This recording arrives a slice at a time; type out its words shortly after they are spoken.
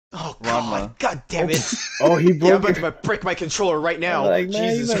Oh God! Ranma. God damn it! Oh, he Yeah, I'm broke about to break my controller right I'm now. like, man,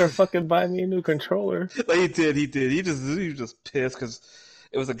 you Jesus. better fucking buy me a new controller. Like, he did. He was just pissed because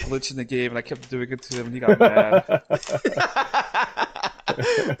it was a glitch in the game, and I kept doing it to him, and he got mad.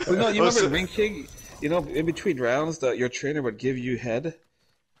 Well, no, you Oh, remember so- in Ring King? You know, in between rounds, your trainer would give you head.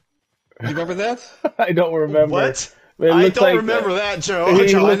 Do you remember that? I don't remember. What? But it I looks don't like, remember that, Joe. he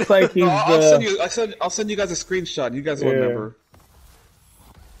John. looks like he's No, I'll send you guys a screenshot. You guys will Yeah. remember.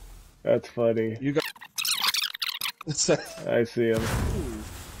 That's funny. You guys. I see him.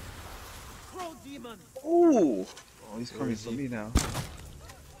 Ooh. Oh, he's coming for me now.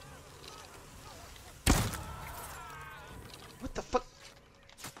 What the fuck?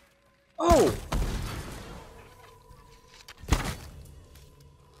 Oh.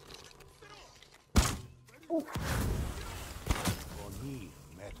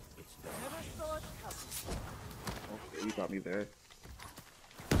 Okay, you got me there.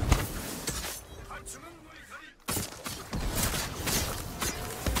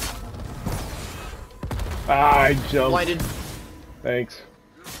 Ah, I jumped. Blinded. Thanks.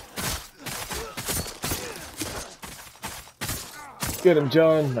 Get him,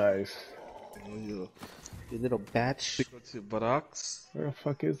 John. Nice. You little batch. Go to buttocks. Where the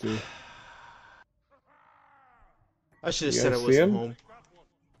fuck is he? I should have You said guys it was see him? home.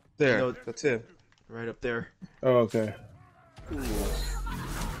 There. No. That's him. Right up there. Oh, okay.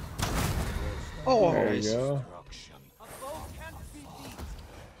 Oh, There nice. you go.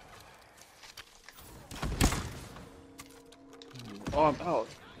 oh, I'm out.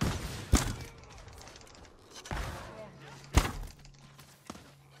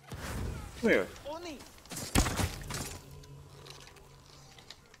 Come here.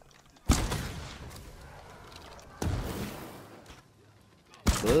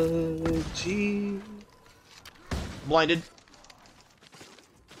 Budgie. Blinded.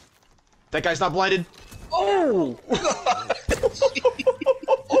 That guy's not blinded. Oh!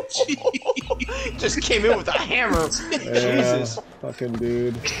 Just came in with a hammer. Yeah, Jesus. fucking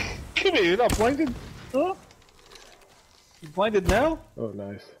dude. Come here, you're not blinded? Huh? You blinded now? Oh,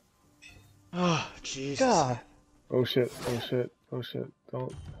 nice. Oh, Jesus. God. Oh shit, oh shit, oh shit.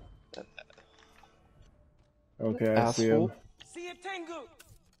 Don't. Okay, I see him. Asshole.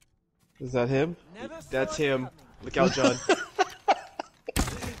 Is that him? That's him. Look out, John.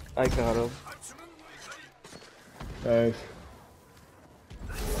 I got him. Nice.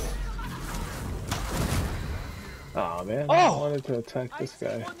 Aw, man. I Oh! wanted to attack this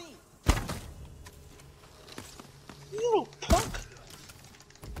guy. You little punk!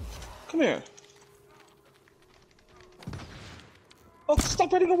 Come here. Oh,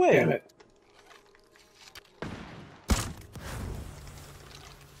 stop running away! Damn it.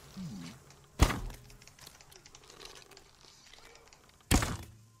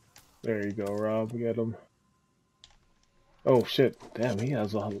 There you go, Rob. Get him. Oh shit. Damn, he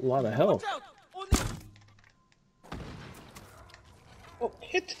has a lot of health. Oh,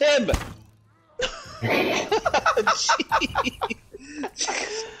 hit him!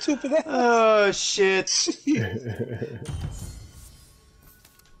 Stupid ass. Oh, shit.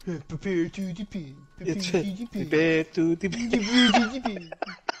 Prepare to defeat. Prepare to defeat.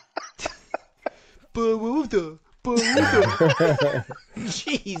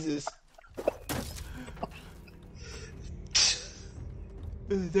 Jesus.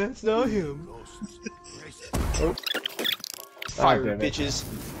 That's not him. Oh. Fire, damn it. bitches.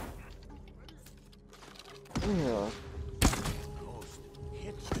 Yeah.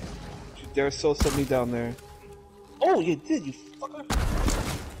 You dare so set me down there. Oh, you did, you fucker.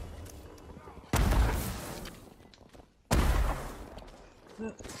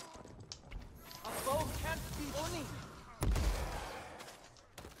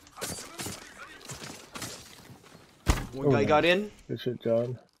 One guy got in. Good shit,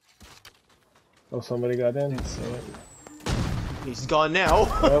 John. Oh, somebody got in. He's gone now.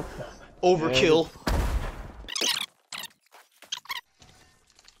 Yep. Overkill.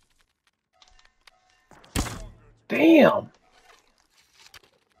 Damn!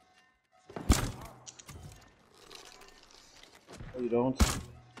 Oh, you don't?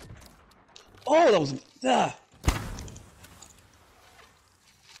 Oh, that was... Ah.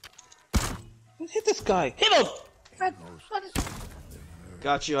 Hit this guy! Hit him!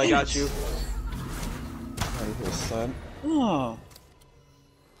 Got you, I got you. Right here, son. Oh.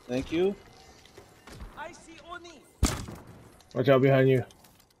 Thank you. Watch out behind you.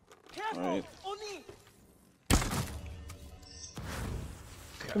 Alright.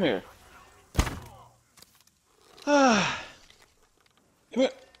 Come here. Come here.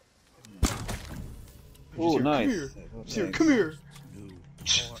 Oh, nice. Come here. Come here.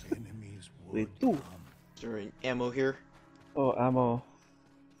 Wait, two. Is there any ammo here? Oh, ammo.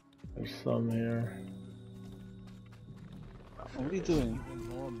 There's some here. What are you doing?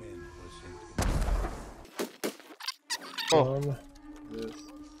 Some. This.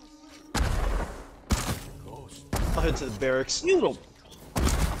 I'll head to the barracks. You don't.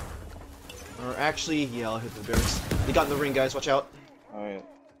 Or actually, yeah, I'll hit the barracks. They got in the ring, guys. Watch out. Alright.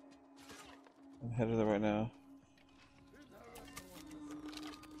 I'm headed there right now.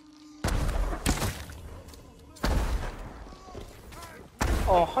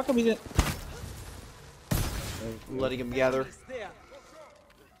 Oh, how come he didn't? I'm letting him gather.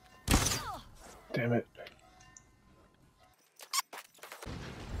 Damn it.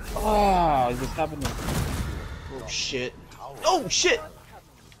 Oh, this happened. Oh shit. Oh shit!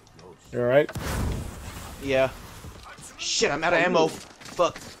 You alright? Yeah. Shit, I'm out of ammo.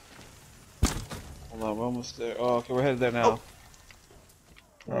 Fuck. Hold on, we're almost there. Oh, okay, we're headed there now.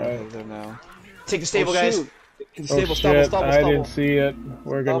 We're Alright. headed there now. Take the stable, Oh, guys. shoot. Get the Oh stable, shit, stable, I didn't see it.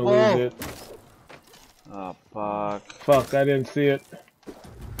 We're gonna Stable. lose it. Oh, fuck. Fuck, I didn't see it.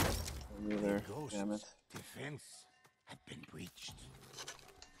 Neither. Damn it. Defense had been breached.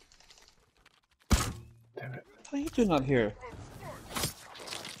 Damn it. How are you doing out here?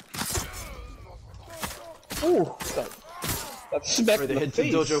 Oh, that smacked Right, in they the head to the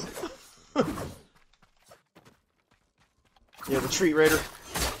face. dojo. Yeah, retreat, Raider.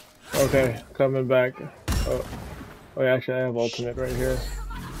 Okay, coming back. Oh, oh yeah, actually I have ultimate right here.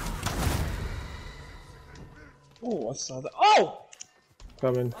 Oh, I saw that. Oh!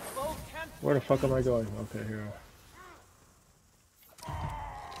 Coming. Where the fuck am I going? Okay, here.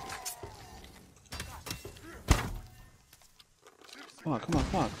 Come on, come on,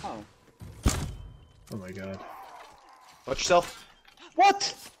 come on, come on. Oh my god. Watch yourself.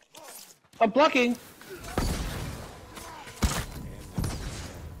 What? I'm blocking.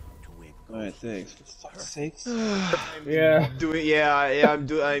 Alright, thanks. For fuck's sakes. Yeah. Doing, yeah, I'm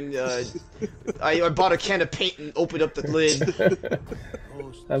doing. I bought a can of paint and opened up the lid.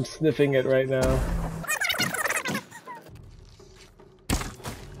 I'm sniffing it right now.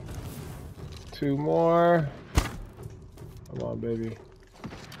 Two more. Come on, baby.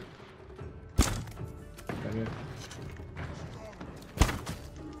 Damn it.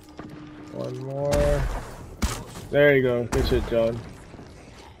 One more. There you go. Good shit, John.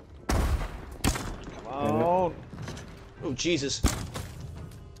 Come on. Oh Jesus!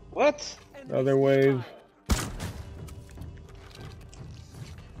 What? Another wave.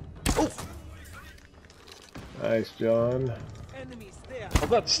 Oh, Nice, John. Oh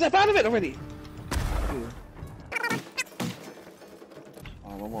god, snap out of it already! Oh,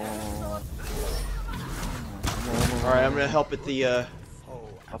 all right. I'm gonna help at the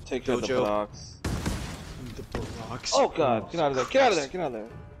I'll take care of the Dojo. blocks. rocks. Oh god, get out of there, get out of there, get out of there.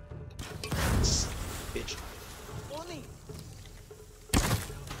 Bitch.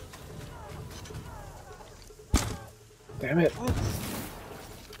 Damn it. What?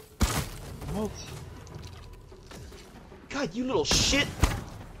 What? God, you little shit!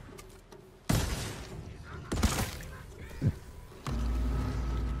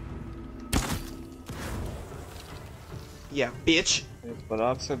 Yeah, bitch. The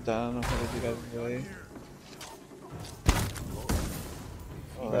blocks are done, I'm gonna do that away.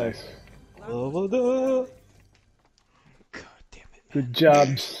 Nice. Over there. God damn it. Good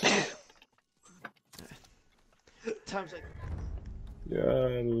jobs. Times like.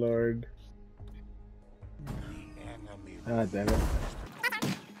 Yeah, Lord. Ah, damn it.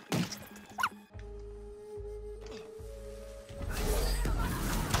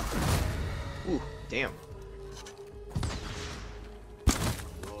 Ooh, damn.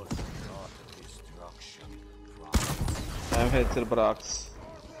 I'm headed to the blocks.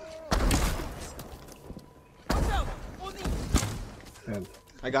 Man.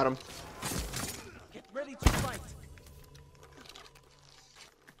 I got him. Get ready to fight.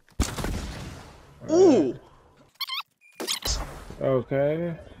 Ooh!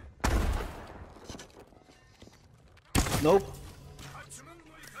 Okay. Nope.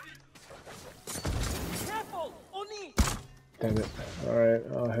 Careful, Oni. Damn it. Alright,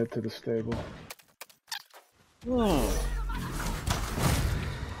 I'll head to the stable. Oh.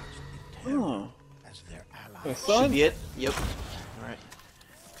 Oh. As their ally. My Should son? be it. Yep. Alright.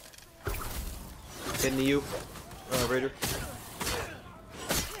 Heading to you, Raider.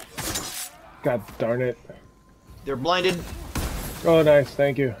 God darn it. They're blinded. Oh, nice.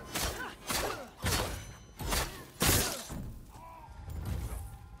 Thank you.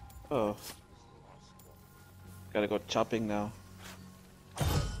 Oh. Gotta go chopping now.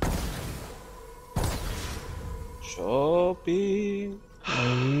 Shopping.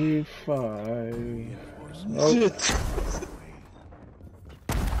 I need 5. Oh,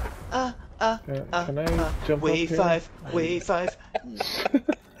 can I jump Wave up here? 5, wave 5.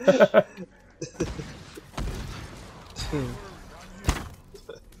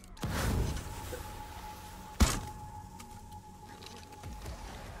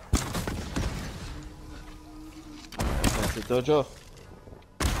 That's the dojo.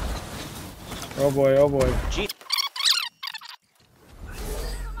 Oh boy, oh boy.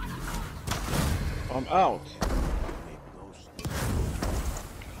 I'm out.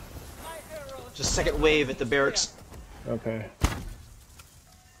 Just second wave at the barracks. Okay.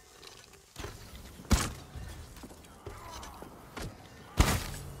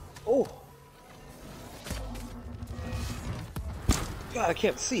 Oh. God, I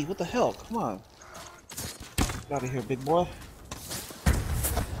can't see. What the hell? Come on. Get out of here, big boy.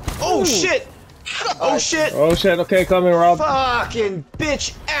 Oh shit! Oh shit! Oh shit, okay, coming, Rob. Fucking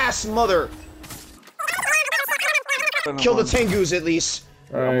bitch ass mother! Kill the Tengus at least.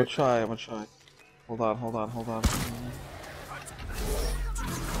 I'm gonna Alright. try, I'm gonna try. Hold on, hold on, hold on.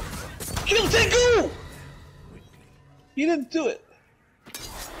 Kill Tengu! You didn't do it.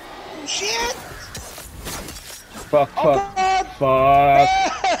 Shit! Fuck, fuck, fuck.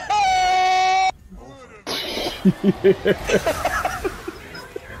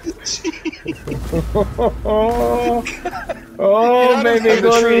 Oh, baby,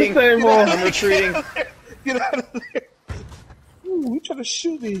 go to the table. I'm retreating. Get out of there! Ooh, you trying to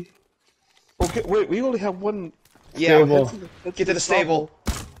shoot me? Okay, wait, we only have one. Yeah, Stable. get to the stable.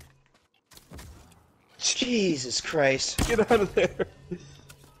 Jesus Christ. Get out of there.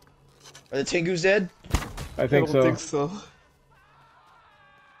 Are the Tengus dead? I I think don't so. think so.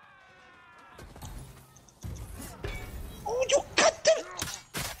 Oh, you cut them!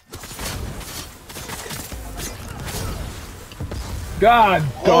 God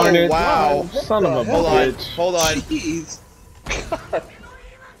darn it. Wow. Son of a Hold on, bitch. hold on. Jeez. God.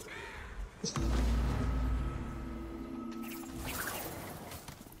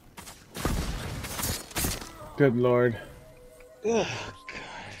 Good lord. Ugh.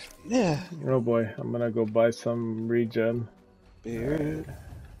 Yeah. Oh boy, I'm gonna go buy some regen. Beard.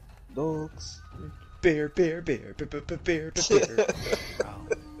 Dogs. Bear, bear, bear, bear, bear, bear, bear, bear.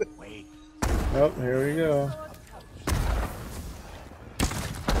 Wait. Oh, here we go.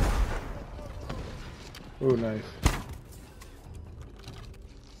 Ooh, nice.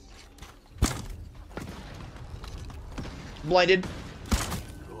 Blinded.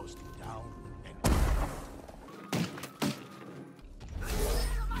 Ghost down and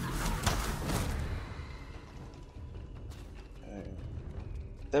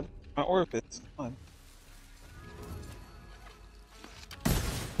That my orifice. Come on.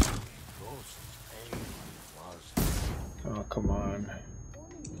 ghost pain was Oh, come on.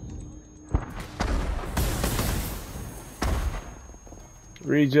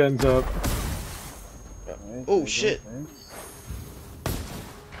 Regen's up. Oh shit.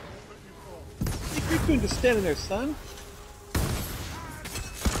 You're doing just standing there, son.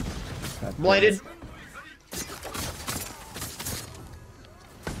 Blinded.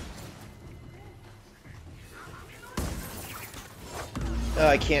 Oh,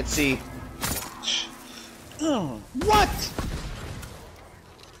 I can't see. Oh, what?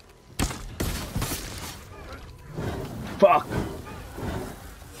 Fuck!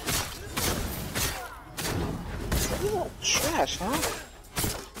 You little trash, huh?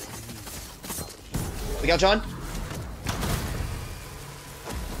 We got John.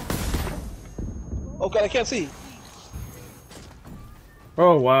 Oh god, I can't see.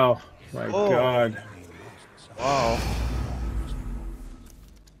 Oh wow. My Oh. god. Wow.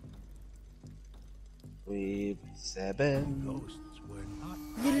 Wave 7. ghosts were not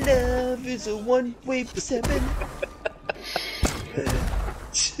Your love is a one-way 7.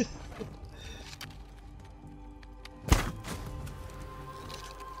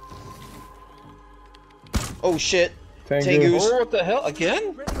 Oh shit. Tengu. Tengus. Oh, what the hell?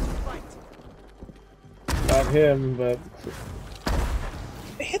 Again? ready to fight. Not him, but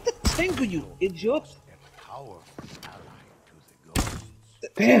I hit the Tengu, you idiot! A powerful ally to the ghosts.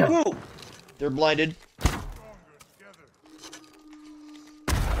 damn. Tengu! They're blinded.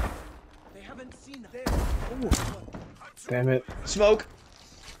 They haven't seen us. Damn it. Smoke.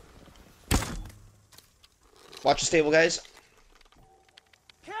 Watch the stable, guys.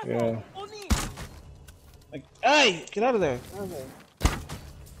 Careful, Yeah. Oni. Like, hey! Get out of there! Get out of there.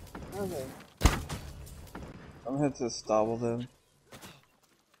 Get out of there. I'm gonna head to the stable then.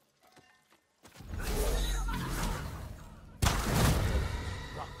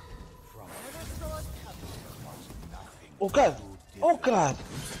 Oh god! Oh god!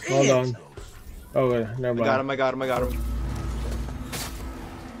 Hold on. Oh, wait, never mind. I got him, I got him, I got him.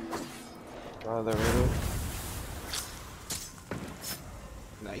 Oh, there we go.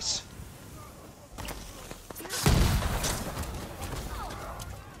 Nice.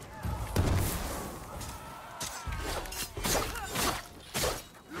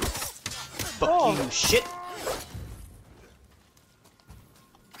 Fucking shit.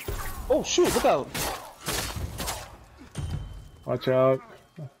 Oh shoot, look out! Watch out.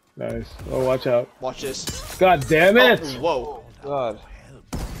 Nice. Oh, watch out. Watch this. God damn it! Oh, whoa. God.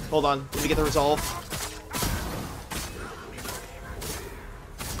 Hold on, let me get the resolve.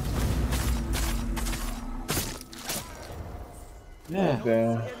 Man.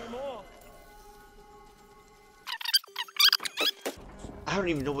 Damn. I don't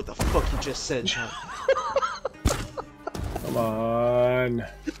even know what the fuck you just said, John. Come on.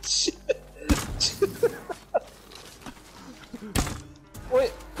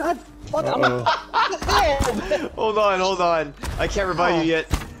 Wait, God, fuck, I'm Uh-oh. Hold on, hold on. I can't revive you yet.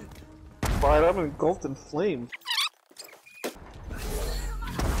 Fine, I'm engulfed in flame.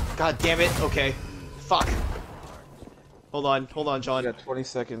 God damn it. Okay. Fuck. Hold on, I John. got 20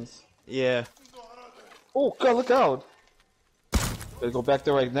 seconds. Yeah. Oh god, look out! Gotta go back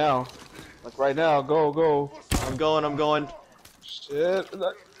there right now. Like right now, go, go. I'm going. Shit.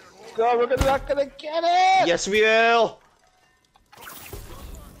 God, we're not gonna get it! Yes, we will.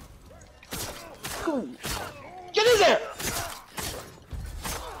 Get in there!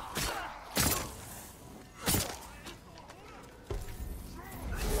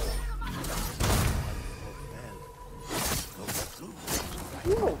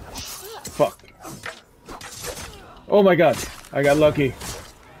 Fuck. Oh my god. I got lucky.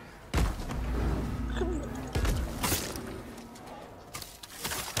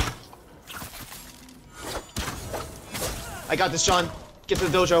 I got this, John. Get to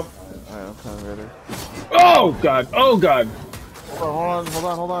the dojo. Alright, I'm kinda ready. Oh god. Oh god. Hold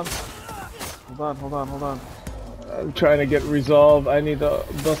on. I'm trying to get resolve. I need to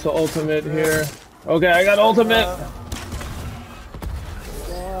bust the ultimate here. Okay, I got ultimate.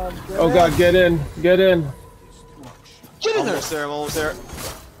 Oh god, get in. Get in. Get in there! I'm almost there.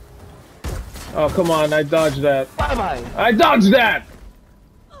 Oh, come on. I dodged that. Bye bye! I dodged that!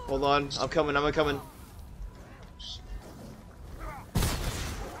 Hold on. I'm coming. Hold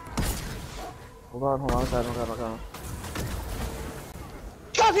on, I got him.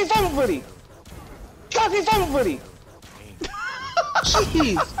 Coffee phone buddy!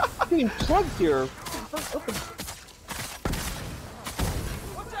 Jeez! Getting plugged here.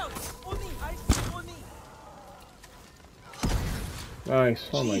 Watch out! Oni! I see Oni! Nice.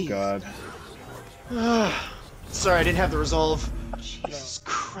 Oh my god. Sorry, I didn't have the resolve. Jesus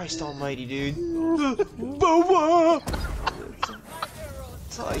Christ almighty, dude. Boa!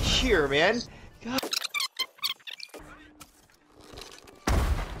 That's all I hear, man. God.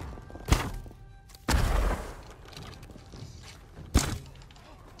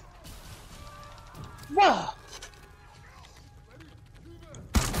 Wow!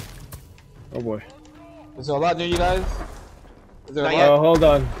 Oh boy. Is there a lot near you guys? Is there a Not lot? yet. Hold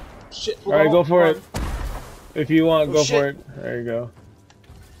on. Shit. Alright, go for it. If you want, Oh, go shit. for it. There you go.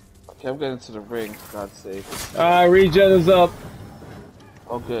 Okay, I'm getting to the ring, for God's sake. Regen is up.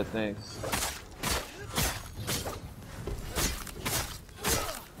 Oh good, thanks.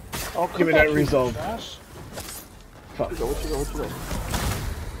 Oh, Give me that resolve. Fuck. What you go?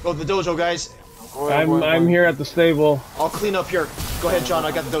 Go to the dojo, guys. I'm here at the stable. I'll clean up here. Go ahead, John.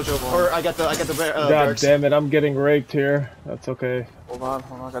 I got the dojo. Or I got the God barracks. damn it, I'm getting raped here. That's okay. Hold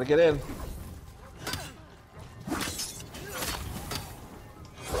on, gotta get in.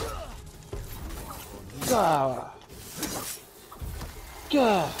 God.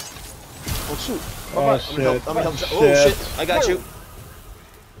 God. Oh shoot. Oh Let me help. shit. Oh shit. I got you.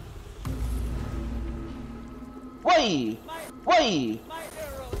 Wait! Wait! My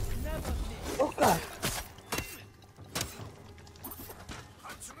arrows never miss! Oh god.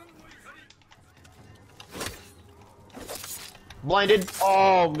 Blinded.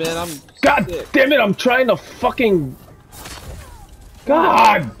 Oh man, I'm God sick. damn it, I'm trying to fucking...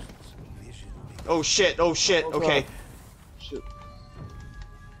 God! Oh shit. Oh shit. Oh, Okay. God. Shit.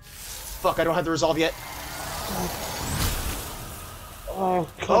 Fuck. I don't have the resolve yet. Oh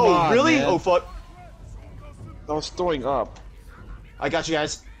come Oh on, really? man. Oh fuck. I was throwing up. I got you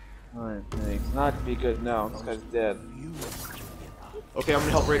guys. Alright, thanks. Not to be good now. This guy's dead. Okay, I'm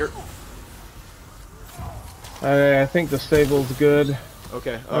gonna help Raider. I think the stable's good.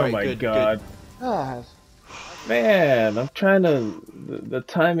 Okay. Oh Alright, my good, god. God. Man, I'm trying to... The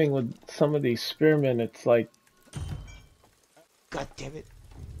timing with some of these spearmen, it's like... God damn it.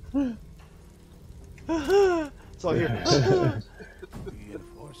 It's all here.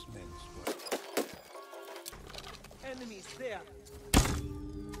 Enemies there.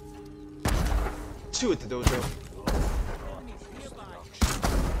 Two at the dojo. Enemies nearby.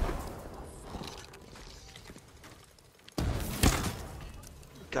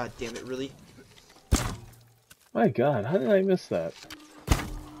 God damn it, really? My god, how did I miss that?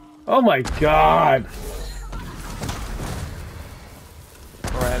 Oh my god!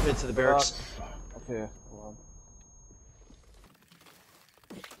 Alright, I'm into the barracks. Up here. Hold on.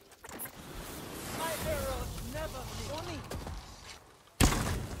 My arrows never miss. Oni.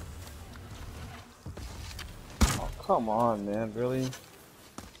 Oh, come on, man. Really?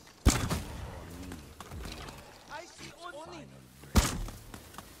 I see Oni.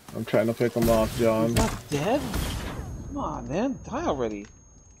 I'm trying to pick him off, John. He's not dead? Come on, man. Die already.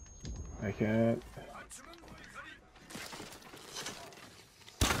 I can't.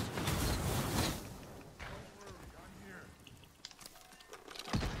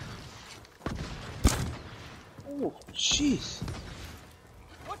 Oh, jeez.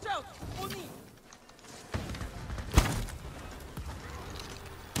 Watch out, Oni.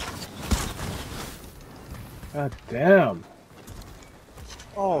 God damn.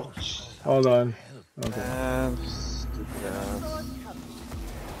 Oh, jeez. Hold on. Okay. Man, stupid ass.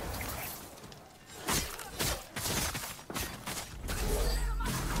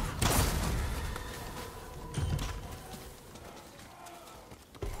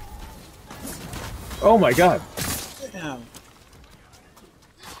 Oh my god. Damn.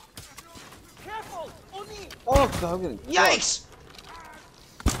 Careful, Oni. Oh, God, I'm getting Yikes!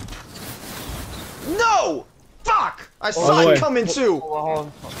 No! Fuck! I Oh, saw boy. it coming too! Hold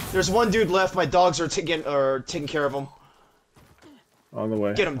on. There's one dude left, my dogs are taking care of him. On the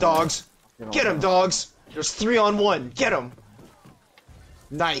way. Get him, dogs! Get him, dogs! There's 3 on 1, get him!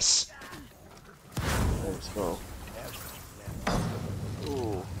 Nice! Let's go.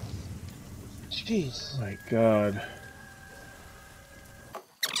 Ooh. Jeez. Oh my god.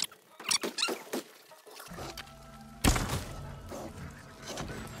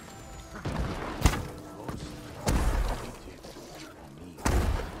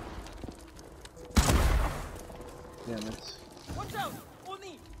 Damn it. Watch out,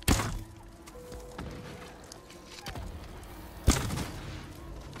 Oni.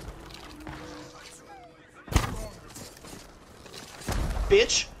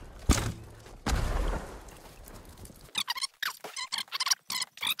 Bitch!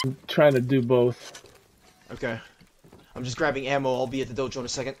 I'm trying to do both. Okay. I'm just grabbing ammo, I'll be at the dojo in a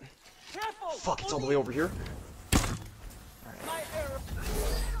second. Careful. Fuck, it's all the Oni. way over here. My arrow.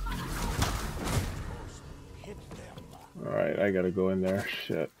 Alright, I gotta go in there.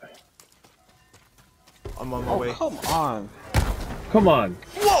 Shit. I'm on my Oh, way. come on. Come on.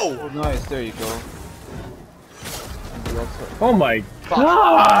 Whoa! Oh, nice. There you go. That's it. Oh my Fuck.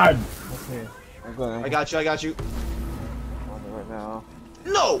 god! Okay. I'm going. I got you, I got you. I'm on it right now.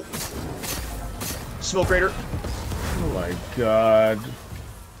 No! Smoke raider. Oh my god.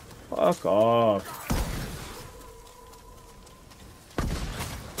 Fuck off.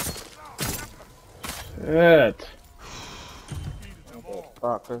 Shit.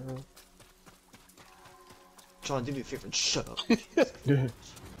 Fuck. John, do me a favor and shut up.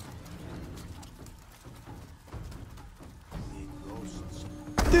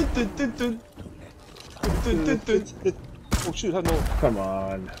 Dun, dun, dun, dun. Dun, dun, dun, dun. Oh shoot, I know. Come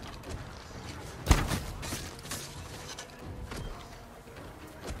on.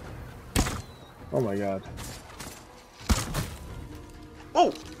 Oh my god.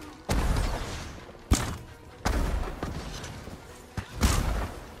 Oh!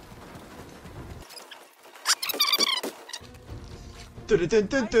 Dun, dun,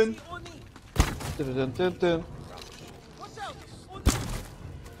 dun, I dun. see Oni. Dun, dun, dun, dun. Watch out, Oni.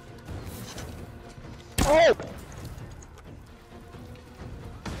 Oh!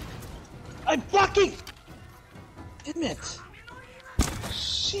 I'm blocking! Damn it!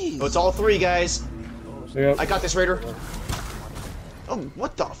 Jeez. Oh, it's all 3, guys. Yep. I got this, Raider. Oh,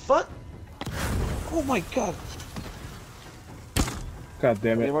 what the fuck? Oh my god. God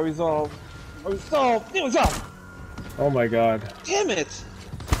damn Okay, it. my resolve. My resolve! It was up! Oh my god. Damn it!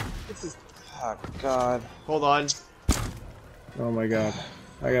 This is. Oh god. Hold on. Oh my god.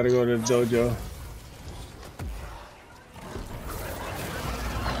 I gotta go to the dojo.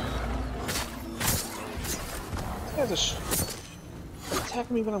 These guys are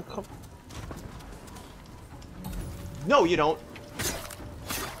attacking me when I'm No, you don't.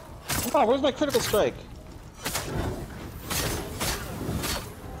 Come on, where's my critical strike?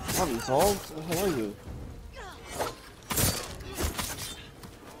 Not resolved? Where the hell are you?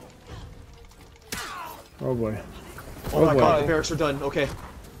 Oh boy. Oh my boy. god, the barracks are done. Okay.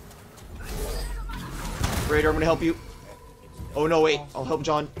 Raider, I'm gonna help you. Oh no, wait. I'll help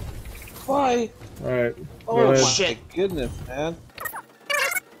John. Why? Alright. Oh Go my ahead. Shit. goodness, man.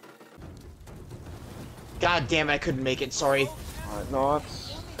 God damn it, I couldn't make it. Sorry. Alright, no, it's...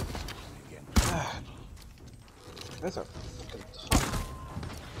 That's a fucking tough.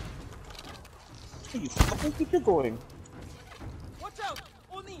 Where you fucking think you're going? Watch out!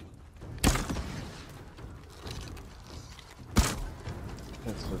 Oni!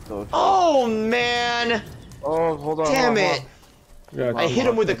 That's the dodge. Oh man! Oh, hold on. Damn hold on, it! Gotcha. I hit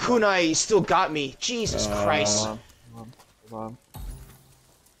him with a kunai, he still got me. Jesus Christ. Hold on.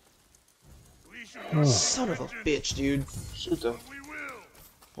 Hold Son of a bitch, dude. on. Shoot them.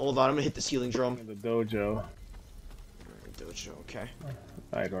 Hold on, I'm gonna hit the ceiling drum. The dojo. Dojo, okay.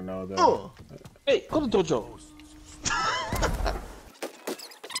 I don't know though. Oh! Hey, go to dojo.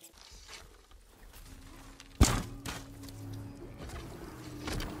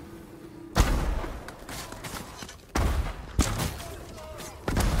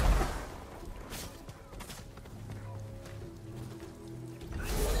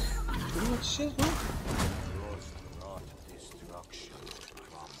 Shit, huh?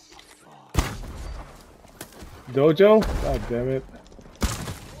 Dojo? God damn it.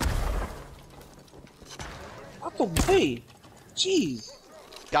 Out the way! Jeez!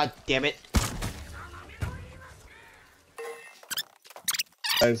 God damn it.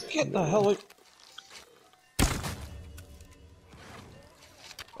 Guys, Get the hell away!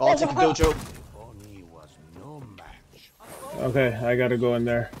 Oh, I'll take the dojo. okay, I gotta go in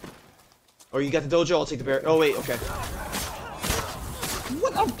there. Oh, you got the dojo, I'll take the bear. Oh, wait, okay.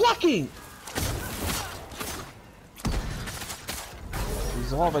 What? I'm blocking!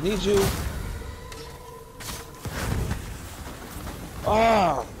 Resolve, I need you.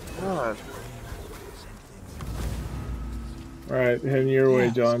 Ah, God. Alright, heading your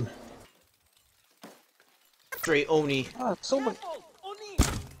way, John. Straight Oni. Ah, so much. Careful! Oni!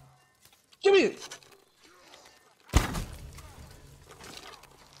 Give me it!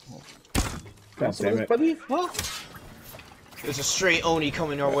 God damn it. Buddy? Huh? There's a straight Oni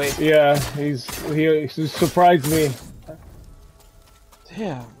coming our way. Yeah, he surprised me.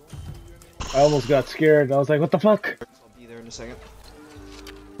 Damn. I almost got scared. I was like, what the fuck? I'll be there in a second.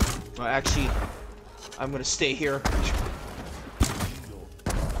 Actually, I'm gonna stay here.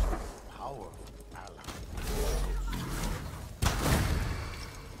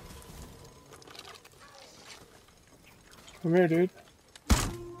 Come here, dude.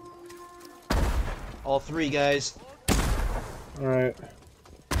 All three guys. Alright.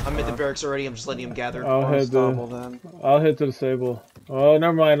 I'm at the barracks already, I'm just letting them gather. I'll head Unstoppable, to then. I'll head to the stable. Oh,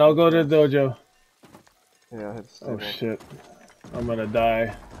 never mind. I'll go to the dojo. Yeah, hit the Oh stable. shit. I'm gonna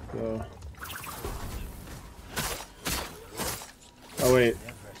die. So. Oh wait.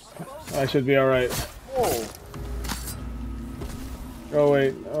 I should be alright. Whoa! Oh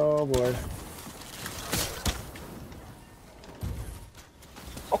wait. Oh boy.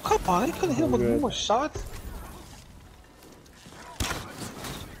 Oh, come on! I couldn't hit him with good. one more shot.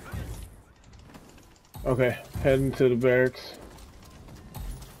 Okay, heading to the barracks.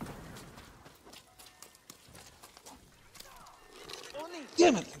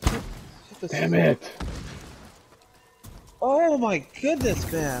 Damn it! Damn it! Oh my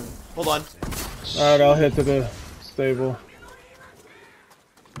goodness, man! Hold on. Alright, I'll head to the stable.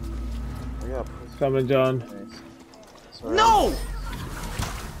 Hurry up. Coming, John. Nice. Sorry. No!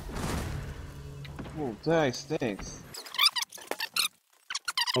 Oh, that stinks.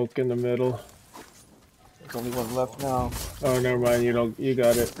 Smoke in the middle. There's only one left now. Oh, never mind. You don't. You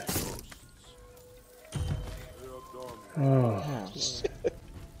got it. Oh, Yeah.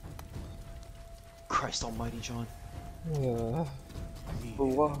 Christ almighty, John. Yeah. For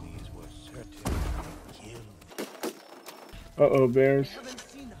what? uh-oh, bears.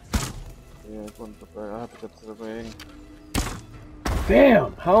 Yeah, it's one prepared. I have to get to the ring.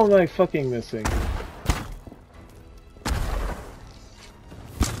 Damn! How am I fucking missing?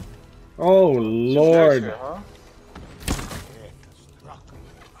 Oh Lord! Here, huh?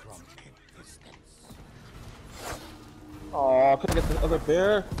 Oh, couldn't get the other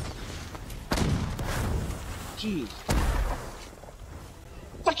bear. Jeez.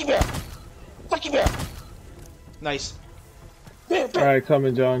 Fuck you, bear! Fuck you, bear! Nice. Bear, bear, Alright,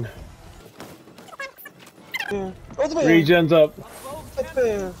 coming, John. bear! Oh, the bear! Regen's up. The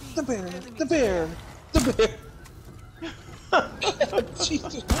bear! The bear! The bear! The bear!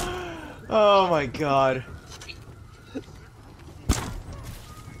 Jesus! Oh my god.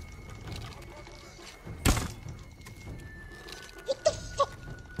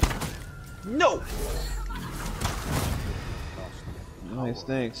 No! Nice,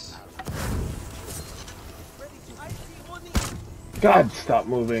 thanks. God, stop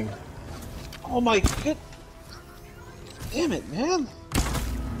moving. Oh my god! Damn it, man!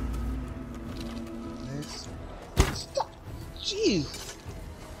 Nice. Stop! Jeez!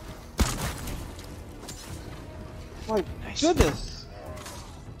 My goodness!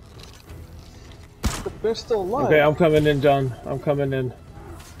 The bear's still alive. Okay, I'm coming in, John. I'm coming in.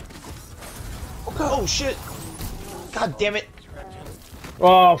 Oh shit! God damn it!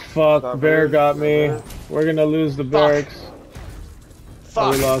 Oh fuck, Stop bear bear, got stop me. bear. We're gonna lose the barracks. Oh,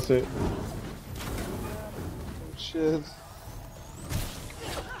 Fuck! we lost it. Shit.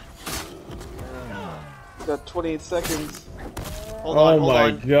 Got 28 seconds. Hold on, Oh hold my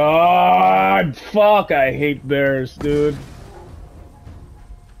on. god! Fuck, I hate bears, dude.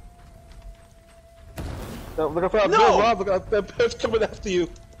 No, look out, No! Bill, Rob, look out, that bear's coming after you.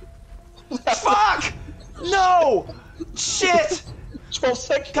 Fuck! No! Shit! 12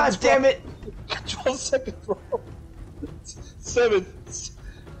 seconds. God damn it! 12 seconds, bro. 7.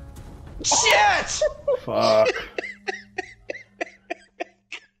 Shit! Fuck.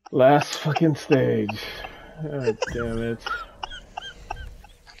 Last fucking stage. God damn it.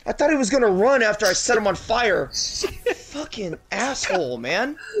 I thought he was gonna run after I set him on fire. Fucking asshole,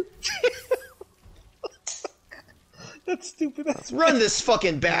 man. That's stupid. That's Run this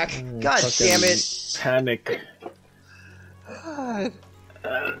fucking back. God Fucking damn it. Panic. God.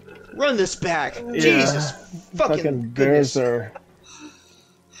 Run this back. Yeah. Jesus fucking Fucking bears goodness. are